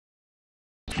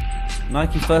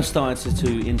Nike first started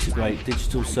to integrate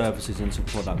digital services into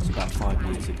products about 5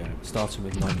 years ago, starting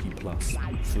with Nike Plus,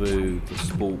 through the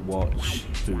sport watch,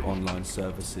 through online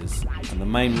services. And the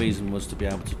main reason was to be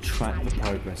able to track the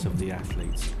progress of the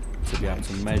athletes, to be able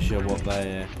to measure what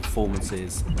their performance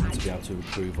is, and to be able to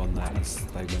improve on that as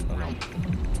they went along.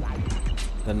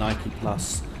 The Nike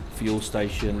Plus Fuel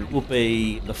Station will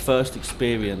be the first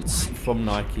experience from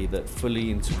Nike that fully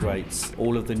integrates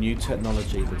all of the new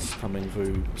technology that's coming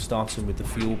through, starting with the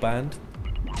Fuel Band.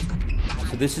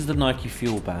 So this is the Nike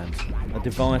Fuel Band, a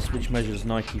device which measures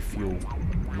Nike Fuel.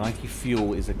 Nike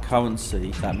Fuel is a currency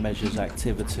that measures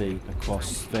activity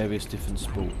across various different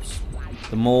sports.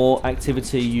 The more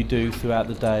activity you do throughout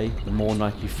the day, the more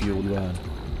Nike Fuel you earn.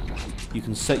 You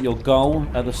can set your goal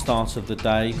at the start of the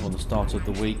day or the start of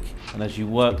the week, and as you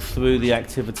work through the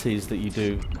activities that you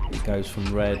do, it goes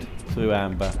from red through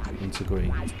amber into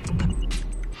green.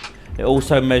 It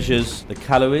also measures the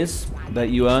calories that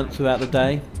you earn throughout the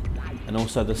day and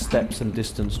also the steps and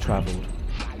distance travelled.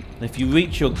 And if you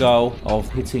reach your goal of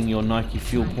hitting your Nike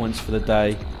Fuel points for the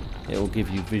day, it will give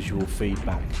you visual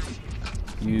feedback.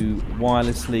 You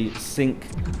wirelessly sync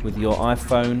with your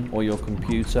iPhone or your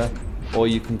computer, or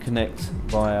you can connect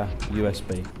via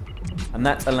USB. And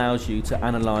that allows you to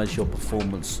analyse your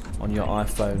performance on your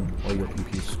iPhone or your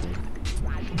computer screen.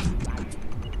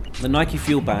 The Nike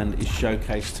Fuel Band is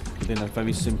showcased within a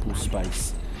very simple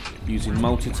space, using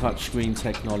multi-touch screen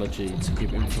technology to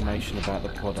give information about the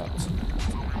product.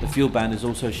 The Fuel Band is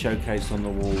also showcased on the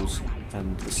walls,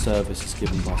 and the service is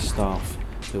given by staff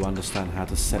who understand how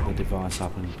to set the device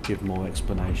up and give more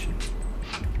explanation.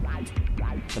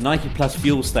 The Nike Plus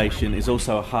Fuel Station is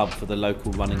also a hub for the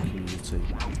local running community.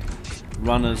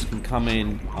 Runners can come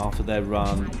in after their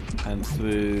run and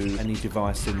through any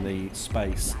device in the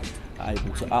space are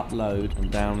able to upload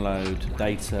and download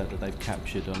data that they've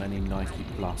captured on any Nike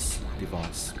Plus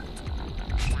device.